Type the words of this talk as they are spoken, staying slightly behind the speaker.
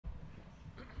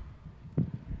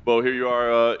Well, here you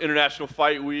are, International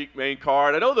Fight Week, main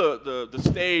card. I know the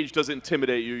stage doesn't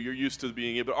intimidate you. You're used to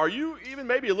being it. But are you even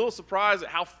maybe a little surprised at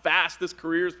how fast this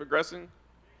career is progressing?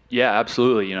 Yeah,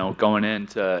 absolutely. Going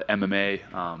into MMA,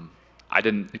 I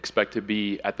didn't expect to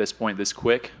be at this point this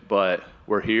quick, but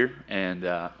we're here, and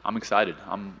I'm excited.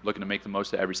 I'm looking to make the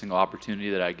most of every single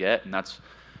opportunity that I get, and that's,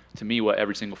 to me, what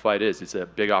every single fight is. It's a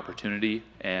big opportunity,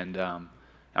 and I'm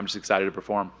just excited to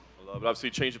perform. I love it. Obviously,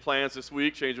 change of plans this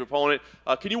week, change of opponent.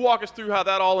 Can you walk us through how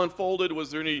that all unfolded?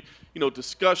 Was there any,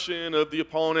 discussion of the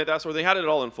opponent, that sort of thing? How did it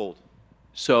all unfold?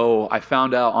 So I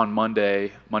found out on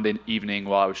Monday evening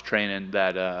while I was training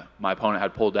that my opponent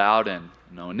had pulled out, and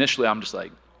initially I'm just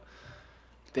like,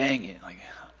 dang it, like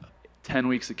 10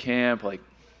 weeks of camp, like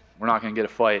we're not gonna get a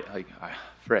fight, like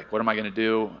frick, what am I gonna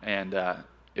do? And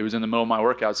it was in the middle of my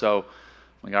workout, so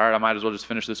I'm like, all right, I might as well just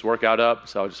finish this workout up.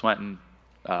 So I just went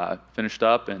and finished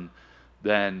up, and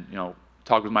then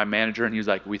talked with my manager, and he was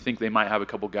like, we think they might have a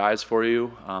couple guys for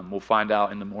you. We'll find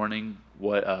out in the morning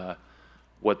what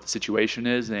the situation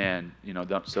is, and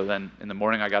so then in the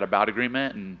morning I got a bout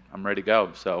agreement and I'm ready to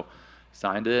go. So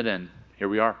signed it, and here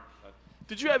we are.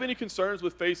 Did you have any concerns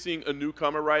with facing a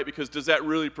newcomer, right? Because does that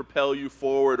really propel you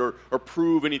forward or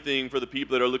prove anything for the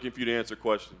people that are looking for you to answer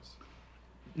questions?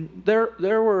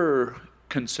 There were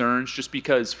concerns, just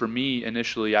because for me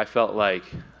initially I felt like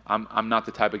I'm not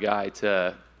the type of guy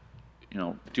to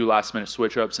do last minute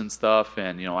switch ups and stuff,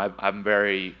 and I'm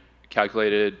very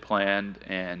calculated, planned,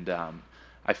 and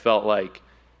I felt like,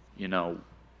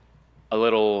 a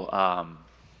little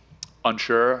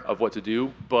unsure of what to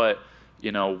do. But,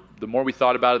 the more we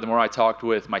thought about it, the more I talked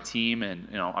with my team, and,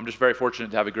 I'm just very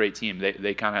fortunate to have a great team.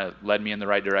 They kind of led me in the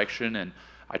right direction, and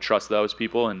I trust those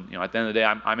people. And, at the end of the day,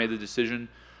 I made the decision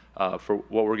for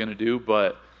what we're going to do.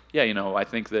 But, yeah, I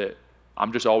think that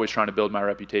I'm just always trying to build my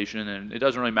reputation, and it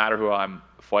doesn't really matter who I'm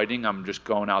fighting. I'm just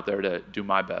going out there to do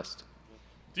my best.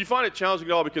 Do you find it challenging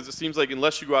at all? Because it seems like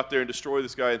unless you go out there and destroy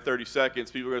this guy in 30 seconds,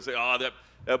 people are going to say, oh,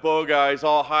 that Bo guy's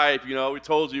all hype. We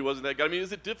told you he wasn't that guy. I mean,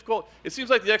 is it difficult? It seems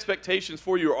like the expectations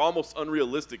for you are almost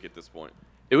unrealistic at this point.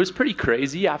 It was pretty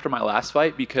crazy after my last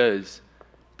fight, because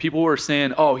people were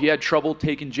saying, oh, he had trouble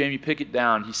taking Jamie Pickett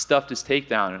down. He stuffed his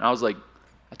takedown. And I was like,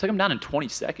 I took him down in 20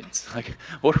 seconds. Like,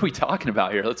 what are we talking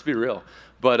about here? Let's be real.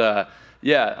 But,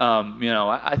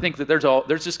 I think that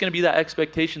there's just going to be that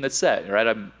expectation that's set, right?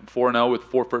 I'm 4-0 with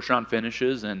 4 first-round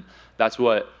finishes, and that's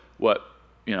what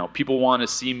people want to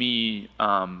see me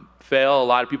fail. A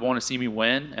lot of people want to see me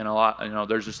win, and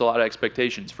there's just a lot of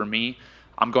expectations. For me,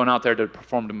 I'm going out there to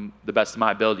perform to the best of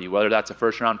my ability, whether that's a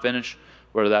first-round finish,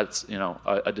 whether that's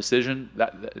a decision.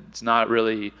 That it's not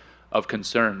really of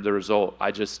concern, the result.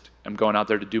 I just am going out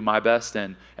there to do my best,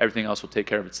 and everything else will take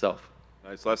care of itself.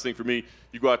 Nice. Last thing for me,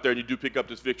 you go out there and you do pick up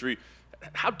this victory.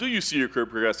 How do you see your career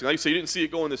progressing? Like you say, you didn't see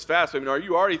it going this fast. I mean, are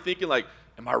you already thinking, like,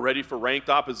 am I ready for ranked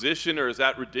opposition, or is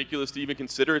that ridiculous to even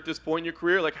consider at this point in your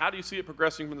career? Like, how do you see it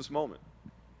progressing from this moment?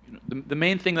 The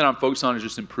main thing that I'm focused on is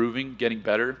just improving, getting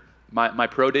better. My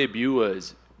pro debut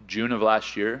was June of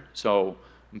last year, so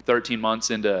I'm 13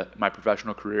 months into my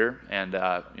professional career, and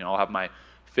I'll have my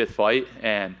 5th fight,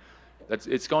 and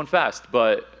it's going fast.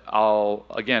 But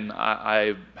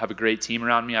I have a great team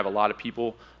around me. I have a lot of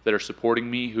people that are supporting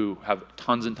me who have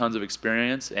tons and tons of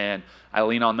experience, and I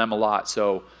lean on them a lot.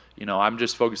 So I'm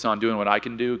just focused on doing what I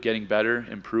can do, getting better,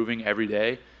 improving every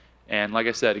day, and like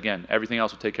I said, again, everything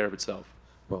else will take care of itself.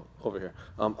 Well, over here,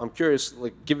 I'm curious,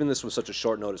 like, given this was such a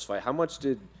short notice fight, how much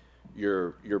did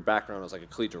your background as like a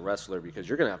collegiate wrestler, because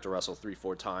you're going to have to wrestle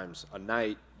 3-4 times a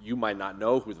night, you might not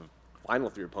know who the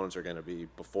final 3 opponents are going to be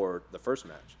before the first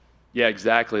match? Yeah,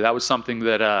 exactly. That was something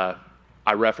that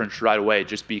I referenced right away,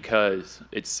 just because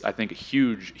it's, I think, a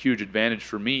huge advantage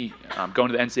for me.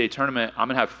 Going to the NCAA tournament, I'm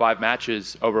going to have 5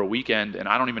 matches over a weekend, and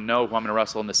I don't even know who I'm going to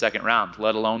wrestle in the second round,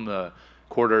 let alone the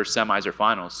quarters, semis, or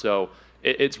finals. So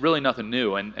it's really nothing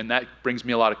new, and that brings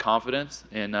me a lot of confidence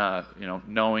in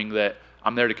knowing that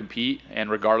I'm there to compete,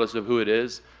 and regardless of who it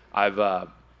is,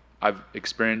 I've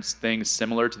experienced things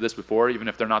similar to this before, even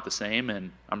if they're not the same,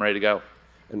 and I'm ready to go.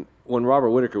 And when Robert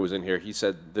Whitaker was in here, he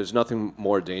said there's nothing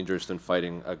more dangerous than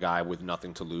fighting a guy with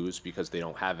nothing to lose, because they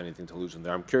don't have anything to lose in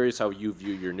there. I'm curious how you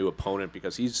view your new opponent,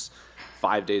 because he's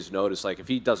 5 days notice. Like, if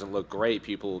he doesn't look great,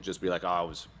 people will just be like, oh, it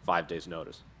was 5 days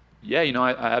notice. Yeah,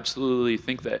 I absolutely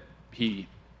think that he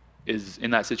is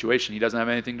in that situation. He doesn't have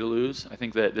anything to lose. I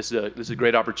think that this is a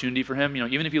great opportunity for him.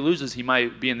 Even if he loses, he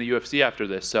might be in the UFC after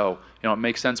this. So, it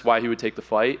makes sense why he would take the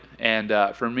fight. And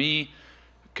for me,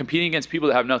 competing against people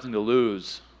that have nothing to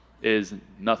lose is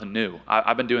nothing new.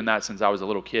 I've been doing that since I was a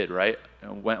little kid, right?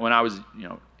 When I was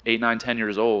 8, 9, 10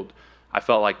 years old, I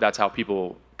felt like that's how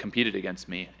people competed against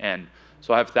me. And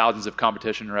so I have thousands of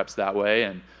competition reps that way.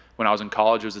 And when I was in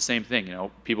college, it was the same thing. You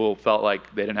know, people felt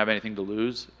like they didn't have anything to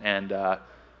lose, and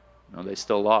they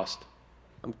still lost.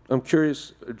 I'm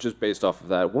curious, just based off of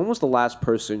that, when was the last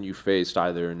person you faced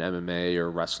either in MMA or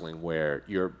wrestling where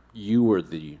you were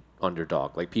the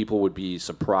underdog? Like, people would be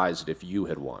surprised if you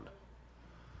had won.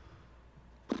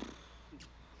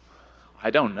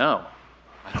 I don't know.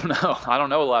 I don't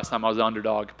know the last time I was the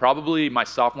underdog. Probably my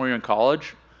sophomore year in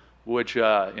college, which,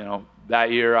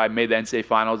 that year I made the NCAA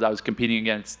finals. I was competing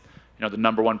against, the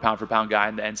number one pound for pound guy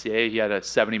in the NCAA. He had a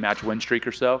 70-match win streak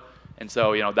or so. And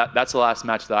so, that's the last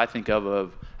match that I think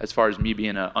of as far as me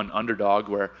being an underdog,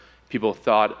 where people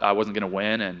thought I wasn't going to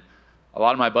win. And a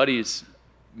lot of my buddies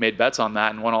made bets on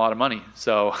that and won a lot of money.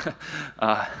 So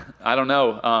I don't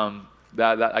know.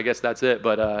 I guess that's it.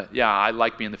 But, I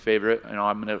like being the favorite.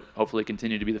 I'm going to hopefully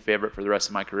continue to be the favorite for the rest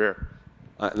of my career.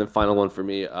 And then final one for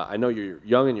me. I know you're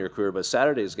young in your career, but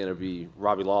Saturday is going to be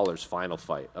Robbie Lawler's final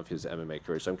fight of his MMA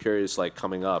career. So I'm curious,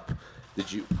 coming up, did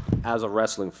you, as a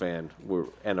wrestling fan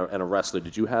and a wrestler,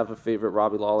 did you have a favorite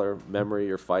Robbie Lawler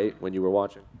memory or fight when you were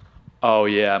watching? Oh,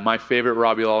 yeah. My favorite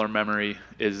Robbie Lawler memory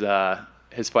is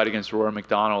his fight against Rory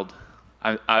McDonald.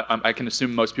 I can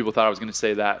assume most people thought I was going to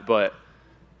say that, but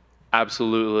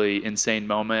absolutely insane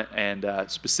moment. And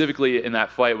specifically in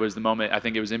that fight was the moment, I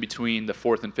think it was in between the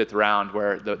 4th and 5th round,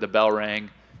 where the bell rang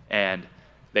and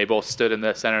they both stood in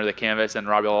the center of the canvas, and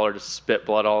Robbie Lawler just spit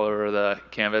blood all over the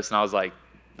canvas. And I was like,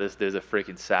 this dude's a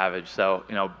freaking savage. So,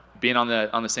 being on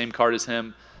the same card as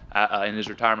him in his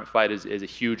retirement fight is a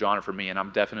huge honor for me, and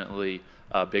I'm definitely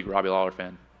a big Robbie Lawler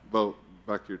fan. Bo,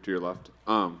 back here to your left.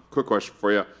 Quick question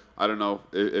for you. I don't know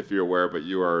if you're aware, but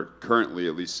you are currently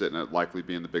at least sitting at likely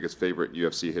being the biggest favorite in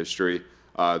UFC history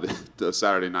the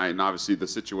Saturday night, and obviously the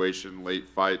situation, late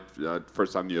fight,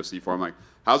 first time in the UFC for him.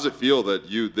 How does it feel that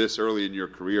you, this early in your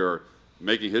career, are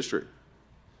making history?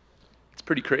 It's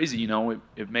pretty crazy,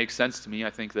 It makes sense to me. I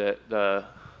think that the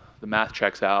math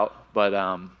checks out. But,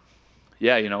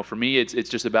 for me, it's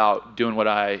just about doing what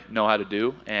I know how to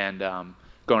do and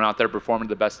going out there performing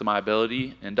to the best of my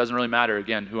ability. And it doesn't really matter,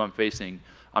 again, who I'm facing.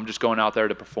 I'm just going out there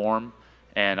to perform,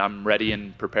 and I'm ready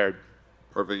and prepared.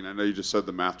 Perfect. I know you just said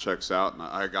the math checks out, and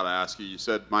I got to ask you, you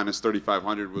said minus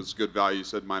 3,500 was good value. You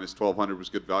said minus 1,200 was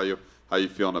good value. How are you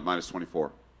feeling at minus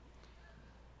 24?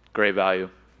 Great value.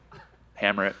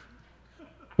 Hammer it.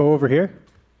 Bo, over here.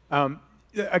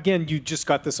 Again, you just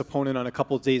got this opponent on a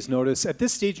couple of days' notice. At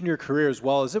this stage in your career as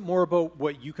well, is it more about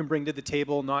what you can bring to the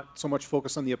table, not so much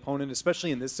focus on the opponent,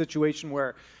 especially in this situation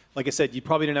where, like I said, you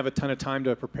probably didn't have a ton of time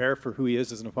to prepare for who he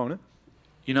is as an opponent?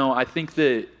 I think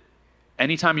that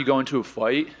anytime you go into a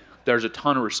fight, there's a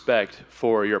ton of respect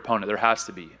for your opponent. There has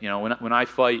to be. When I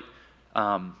fight,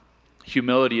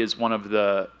 humility is one of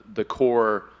the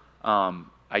core,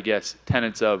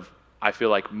 tenets of, I feel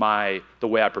like, the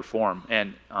way I perform.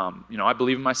 And, I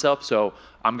believe in myself, so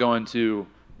I'm going to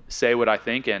say what I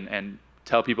think and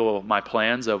tell people my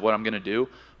plans of what I'm going to do.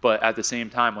 But at the same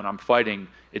time, when I'm fighting,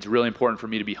 it's really important for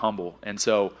me to be humble. And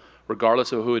so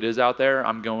regardless of who it is out there,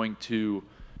 I'm going to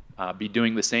be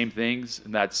doing the same things,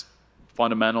 and that's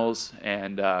fundamentals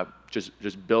and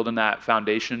just building that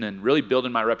foundation and really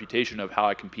building my reputation of how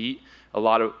I compete. A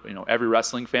lot of, every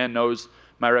wrestling fan knows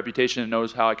my reputation and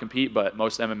knows how I compete, but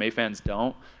most MMA fans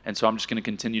don't. And so I'm just going to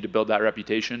continue to build that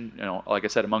reputation, like I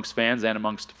said, amongst fans and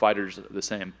amongst fighters the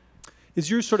same. Is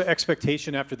your sort of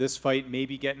expectation after this fight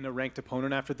maybe getting a ranked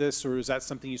opponent after this, or is that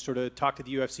something you sort of talk to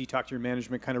the UFC, talk to your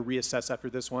management, kind of reassess after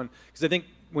this one? Because I think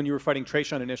when you were fighting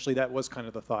Trayshawn initially, that was kind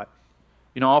of the thought.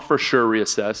 I'll for sure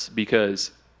reassess,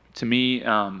 because to me,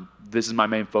 this is my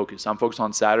main focus. I'm focused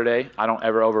on Saturday. I don't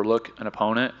ever overlook an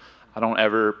opponent. I don't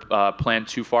ever plan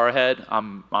too far ahead.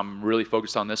 I'm really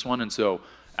focused on this one, and so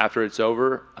after it's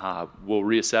over, we'll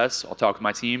reassess. I'll talk with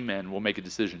my team, and we'll make a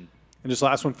decision. And just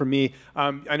last one from me.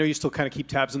 I know you still kind of keep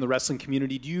tabs in the wrestling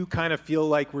community. Do you kind of feel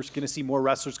like we're going to see more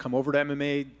wrestlers come over to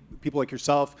MMA, people like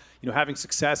yourself, having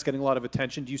success, getting a lot of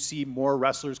attention? Do you see more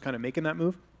wrestlers kind of making that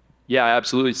move? Yeah, I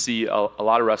absolutely see a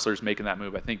lot of wrestlers making that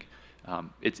move. I think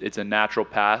it's a natural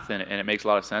path, and it makes a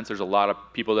lot of sense. There's a lot of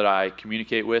people that I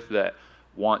communicate with that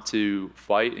want to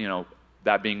fight,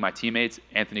 that being my teammates.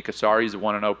 Anthony Cassari is a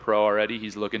 1-0 pro already.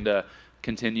 He's looking to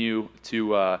continue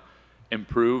to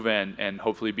improve and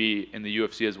hopefully be in the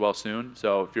UFC as well soon.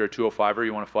 So if you're a 205er,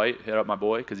 you want to fight, hit up my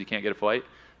boy, because he can't get a fight.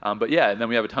 But yeah, and then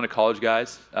we have a ton of college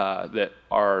guys that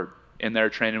are in there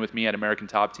training with me at American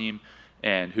Top Team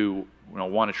and who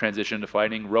want to transition into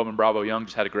fighting. Roman Bravo Young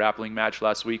just had a grappling match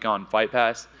last week on Fight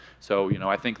Pass. So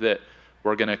I think that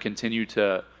we're going to continue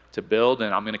to build,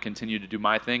 and I'm going to continue to do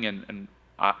my thing, and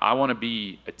I want to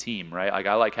be a team, right? Like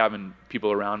I like having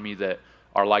people around me that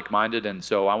are like-minded, and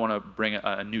so I want to bring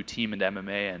a new team into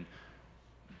MMA and,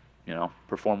 you know,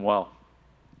 perform well.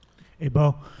 Hey,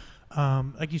 Bo.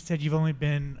 Like you said, you've only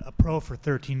been a pro for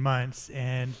 13 months,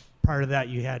 and prior to that,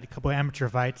 you had a couple of amateur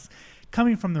fights.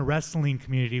 Coming from the wrestling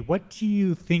community, what do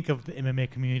you think of the MMA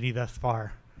community thus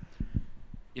far?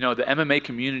 You know, the MMA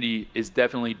community is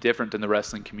definitely different than the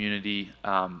wrestling community.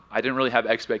 I didn't really have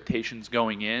expectations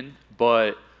going in,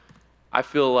 but I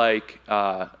feel like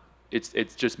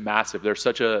it's just massive. There's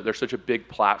such a big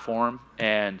platform,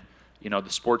 and you know,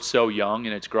 the sport's so young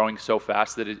and it's growing so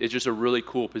fast that it's just a really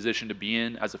cool position to be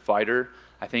in as a fighter.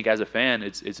 I think as a fan,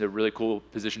 it's a really cool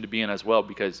position to be in as well,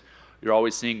 because you're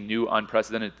always seeing new,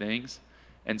 unprecedented things.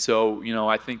 And so, you know,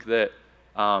 I think that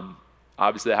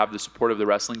obviously I have the support of the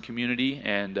wrestling community,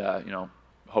 and you know,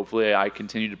 hopefully I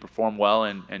continue to perform well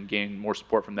and gain more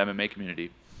support from the MMA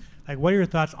community. Like, what are your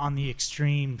thoughts on the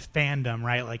extreme fandom,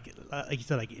 right? Like you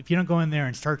said, like if you don't go in there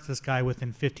and start this guy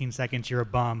within 15 seconds, you're a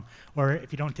bum. Or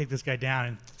if you don't take this guy down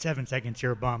in 7 seconds,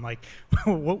 you're a bum. Like,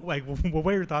 what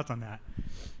are your thoughts on that?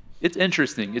 It's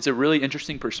interesting. It's a really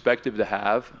interesting perspective to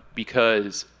have,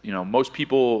 because, you know, most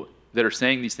people that are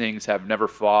saying these things have never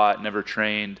fought, never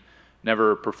trained,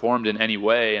 never performed in any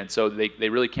way, and so they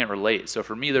really can't relate. So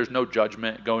for me, there's no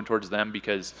judgment going towards them,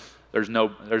 because there's no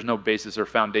basis or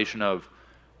foundation of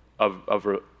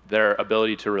their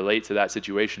ability to relate to that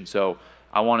situation. So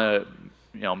I want to,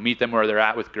 you know, meet them where they're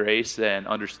at with grace and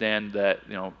understand that,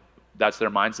 you know, that's their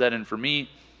mindset. And for me,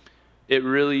 it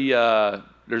really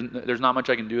there's not much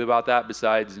I can do about that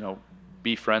besides, you know,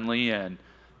 be friendly and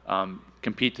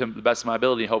compete to the best of my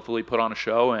ability, hopefully put on a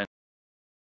show. And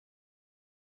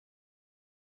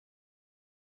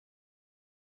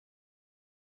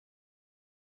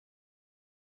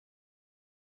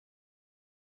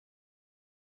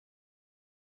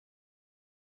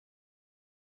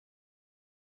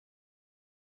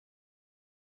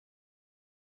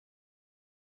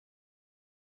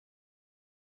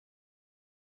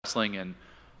wrestling, and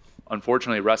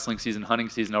unfortunately wrestling season, hunting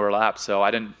season overlaps, so I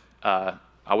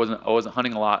wasn't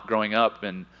hunting a lot growing up.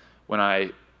 And when I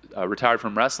retired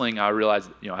from wrestling, I realized,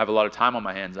 you know, I have a lot of time on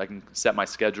my hands. I can set my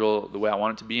schedule the way I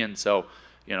want it to be. And so,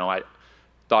 you know, I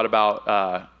thought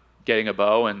about getting a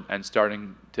bow and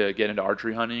starting to get into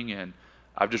archery hunting, and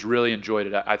I've just really enjoyed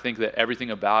it. I think that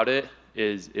everything about it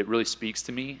really speaks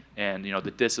to me, and, you know,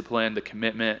 the discipline, the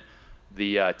commitment,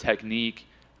 the technique,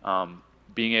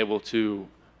 being able to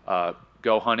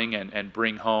go hunting and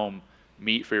bring home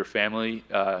meat for your family,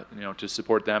 you know, to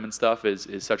support them and stuff is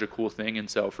such a cool thing. And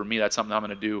so for me, that's something I'm going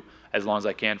to do as long as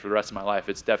I can for the rest of my life.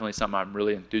 It's definitely something I'm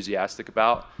really enthusiastic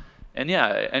about. And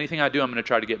yeah, anything I do, I'm going to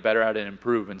try to get better at it and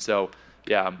improve. And so,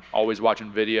 yeah, I'm always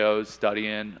watching videos,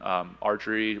 studying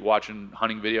archery, watching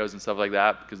hunting videos and stuff like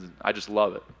that, because I just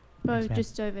love it. Bo,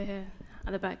 just over here,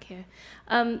 at the back here.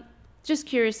 Just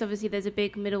curious, obviously there's a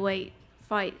big middleweight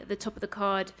fight at the top of the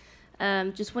card.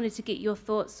 Just wanted to get your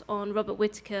thoughts on Robert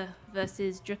Whittaker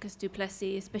versus Dricus du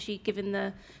Plessis, especially given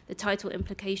the title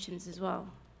implications as well.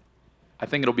 I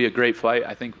think it'll be a great fight.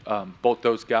 I think both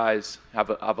those guys have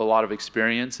a lot of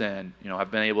experience, and, you know, have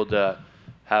been able to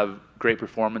have great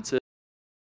performances.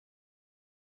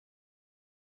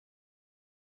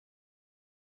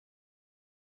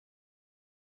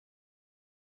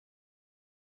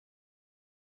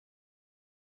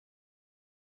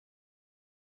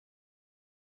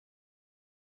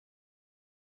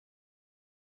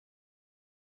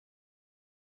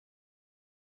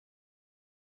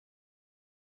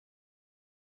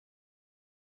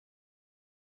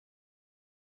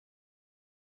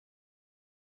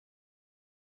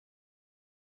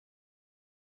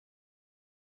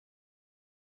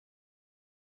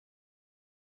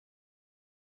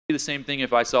 The same thing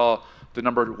if I saw the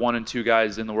number 1 and 2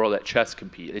 guys in the world at chess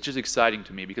compete. It's just exciting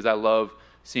to me, because I love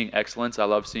seeing excellence. I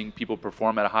love seeing people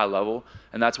perform at a high level,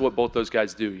 and that's what both those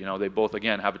guys do. You know, they both,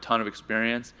 again, have a ton of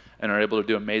experience and are able to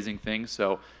do amazing things.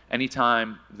 So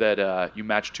anytime that you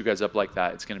match 2 guys up like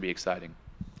that, it's going to be exciting.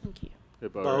 Thank you. Hey,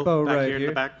 Bo, back right here in here.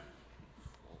 the back,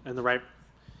 in the right.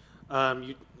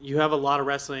 You have a lot of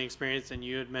wrestling experience, and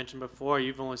you had mentioned before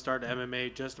you've only started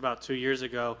MMA just about 2 years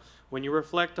ago. When you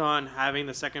reflect on having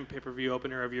the second pay-per-view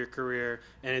opener of your career,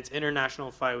 and it's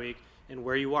International Fight Week, and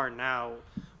where you are now,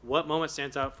 what moment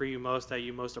stands out for you most that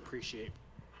you most appreciate?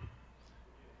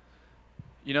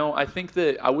 You know, I think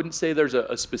that I wouldn't say there's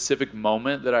a specific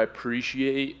moment that I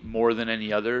appreciate more than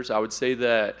any others. I would say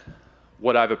that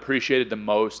what I've appreciated the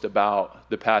most about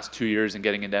the past 2 years and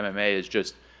getting into MMA is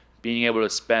just being able to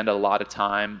spend a lot of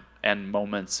time and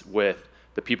moments with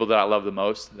the people that I love the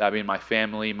most, that being my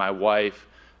family, my wife,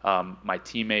 my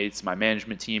teammates, my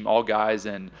management team, all guys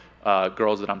and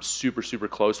girls that I'm super, super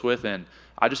close with. And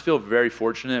I just feel very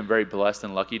fortunate and very blessed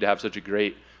and lucky to have such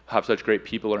great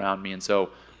people around me. And so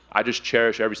I just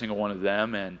cherish every single one of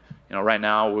them. And, right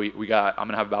now I'm going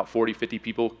to have about 40, 50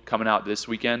 people coming out this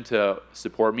weekend to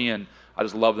support me. And I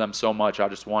just love them so much. I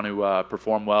just want to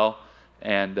perform well.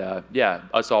 And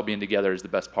us all being together is the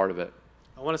best part of it.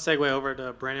 I want to segue over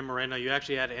to Brandon Moreno. You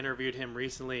actually had interviewed him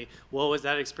recently. What was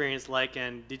that experience like,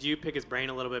 and did you pick his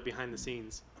brain a little bit behind the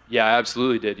scenes? Yeah, I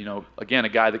absolutely did. Again, a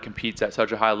guy that competes at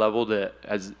such a high level, that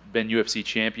has been UFC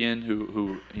champion,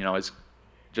 who is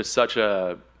just such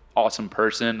a awesome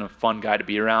person, a fun guy to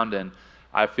be around, and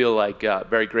I feel like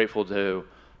very grateful to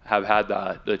have had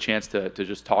the chance to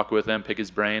just talk with him, pick his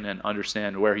brain, and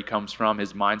understand where he comes from,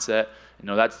 his mindset.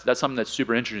 That's something that's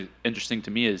super interesting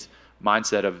to me, is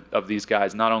mindset of these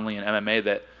guys, not only in MMA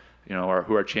that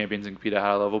who are champions and compete at a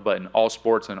high level, but in all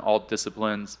sports and all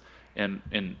disciplines and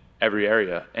in every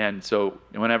area. And so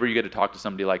whenever you get to talk to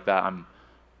somebody like that, I'm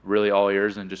really all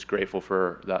ears and just grateful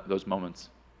for those moments.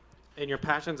 And your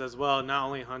passions as well, not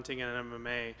only hunting and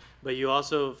MMA, but you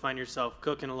also find yourself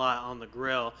cooking a lot on the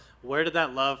grill. Where did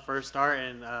that love first start,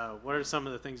 and what are some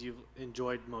of the things you've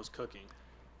enjoyed most cooking?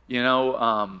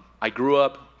 I grew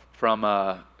up from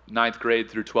 9th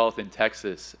grade through 12th in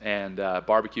Texas, and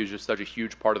barbecue is just such a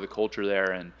huge part of the culture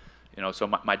there. And so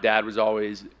my dad was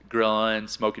always grilling,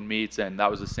 smoking meats, and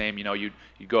that was the same. You'd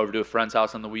go over to a friend's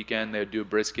house on the weekend, they'd do a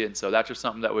brisket, and so that's just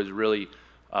something that was really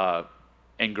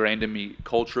ingrained in me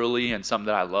culturally and something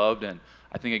that I loved. And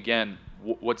I think, again,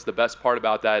 what's the best part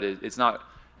about that is it's not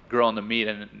grilling the meat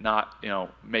and not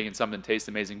making something taste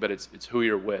amazing, but it's who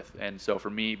you're with. And so for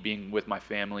me, being with my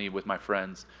family, with my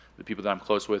friends, the people that I'm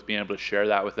close with, being able to share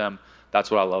that with them,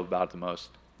 that's what I love about it the most.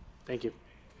 Thank you.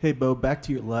 Hey, Bo, back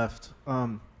to your left.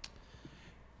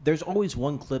 There's always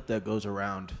one clip that goes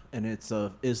around, and it's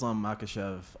of Islam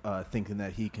Makhachev thinking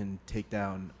that he can take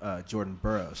down Jordan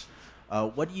Burroughs.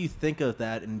 What do you think of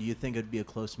that, and do you think it'd be a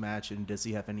close match, and does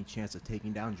he have any chance of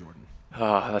taking down Jordan?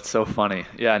 Oh, that's so funny.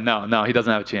 Yeah, no, he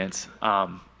doesn't have a chance.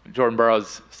 Jordan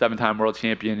Burroughs, 7-time world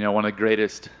champion, one of the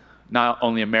greatest, not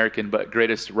only American, but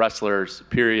greatest wrestlers,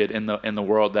 period, in the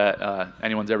world that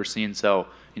anyone's ever seen. So,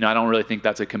 I don't really think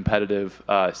that's a competitive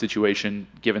situation,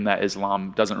 given that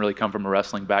Islam doesn't really come from a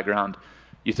wrestling background.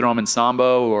 You throw him in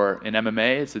Sambo or in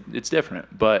MMA, it's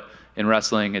different. But in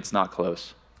wrestling, it's not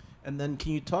close. And then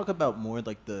can you talk about more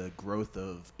like the growth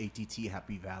of ATT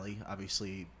Happy Valley,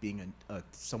 obviously being a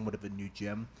somewhat of a new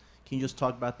gym? Can you just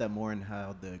talk about that more and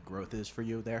how the growth is for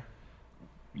you there?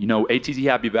 ATT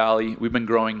Happy Valley, we've been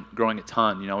growing a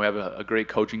ton. We have a great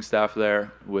coaching staff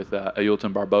there with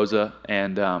Ayulton Barboza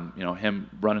and, him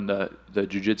running the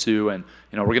jiu-jitsu. And,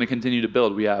 we're going to continue to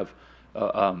build. We have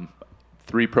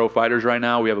 3 pro fighters right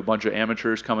now. We have a bunch of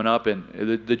amateurs coming up.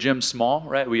 And the gym's small,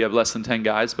 right? We have less than 10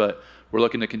 guys, but we're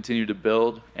looking to continue to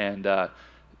build and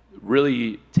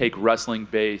really take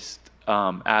wrestling-based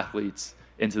athletes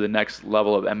into the next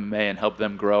level of MMA and help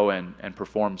them grow and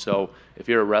perform. So if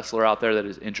you're a wrestler out there that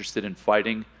is interested in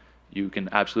fighting, you can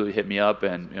absolutely hit me up,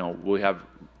 and we have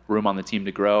room on the team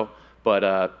to grow.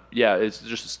 But it's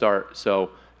just a start. So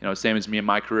same as me in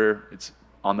my career, it's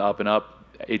on the up and up.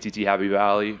 ATT Happy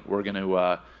Valley, we're going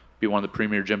to be one of the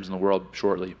premier gyms in the world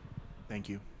shortly. Thank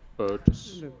you.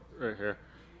 Just right here.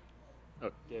 Oh,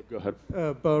 Gabe, go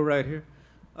ahead. Bo, right here.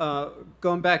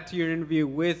 Going back to your interview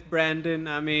with Brandon,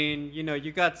 I mean,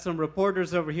 you got some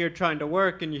reporters over here trying to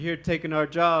work, and you're here taking our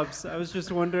jobs. I was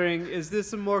just wondering, is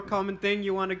this a more common thing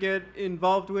you want to get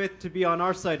involved with to be on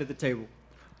our side of the table?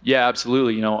 Yeah,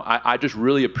 absolutely. I just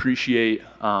really appreciate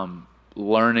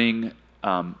learning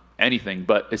anything,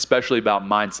 but especially about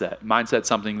mindset. Mindset's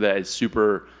something that is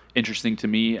super interesting to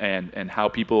me, and how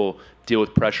people deal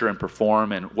with pressure and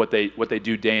perform, and what they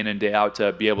do day in and day out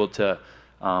to be able to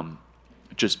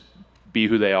just be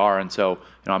who they are. And so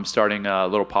I'm starting a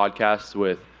little podcast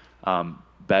with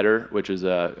Better, which is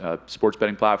a sports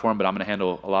betting platform, but I'm going to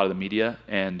handle a lot of the media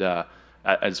and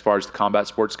as far as the combat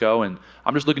sports go. And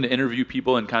I'm just looking to interview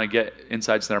people and kind of get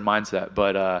insights to their mindset,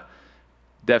 but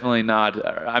definitely not.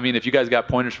 I mean, if you guys got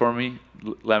pointers for me,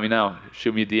 let me know.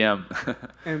 Shoot me a DM.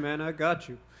 Hey, man, I got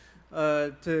you.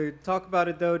 To talk about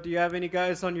it, though, do you have any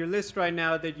guys on your list right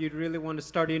now that you'd really want to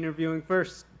start interviewing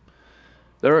first?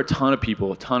 There are a ton of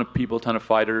people, a ton of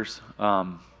fighters.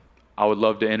 I would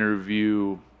love to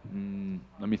interview,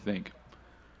 let me think.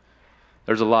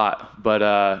 There's a lot, but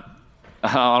I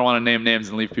don't want to name names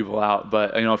and leave people out.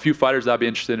 But, a few fighters I'd be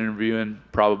interested in interviewing,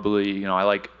 probably, I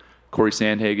like Corey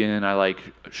Sandhagen, I like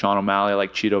Sean O'Malley, I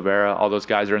like Cheeto Vera. All those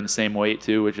guys are in the same weight,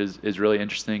 too, which is really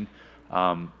interesting.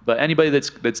 But anybody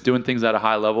that's doing things at a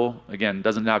high level, again,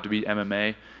 doesn't have to be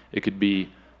MMA. It could be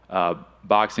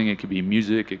boxing. It could be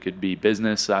music. It could be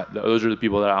business. Those are the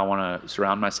people that I want to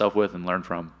surround myself with and learn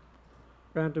from.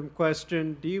 Random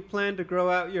question. Do you plan to grow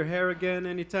out your hair again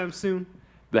anytime soon?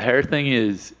 The hair thing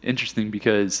is interesting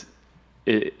because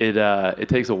it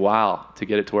takes a while to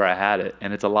get it to where I had it,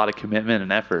 and it's a lot of commitment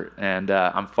and effort. And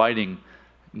I'm fighting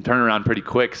and turning around pretty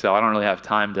quick, so I don't really have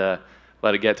time to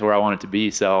let it get to where I want it to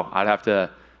be. So I'd have to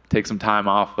take some time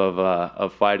off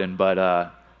of fighting, but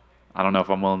I don't know if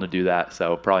I'm willing to do that,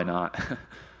 so probably not.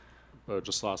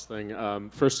 Just last thing.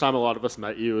 First time a lot of us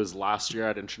met you was last year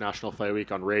at International Fight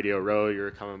Week on Radio Row. You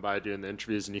were coming by doing the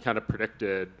interviews, and you kind of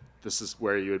predicted this is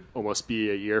where you would almost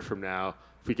be a year from now.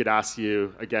 If we could ask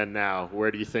you again now, where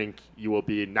do you think you will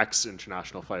be next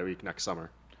International Fight Week next summer?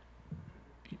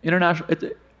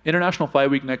 International Fight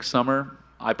Week next summer,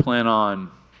 I plan on,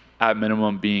 at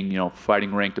minimum, being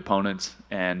fighting ranked opponents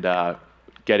and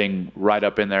getting right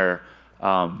up in there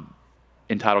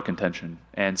in title contention.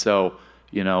 And so,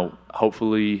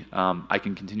 hopefully I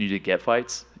can continue to get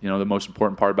fights. The most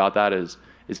important part about that is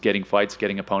getting fights,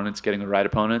 getting opponents, getting the right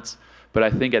opponents. But I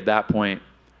think at that point,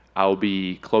 I'll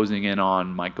be closing in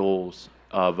on my goals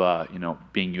of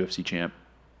being UFC champ.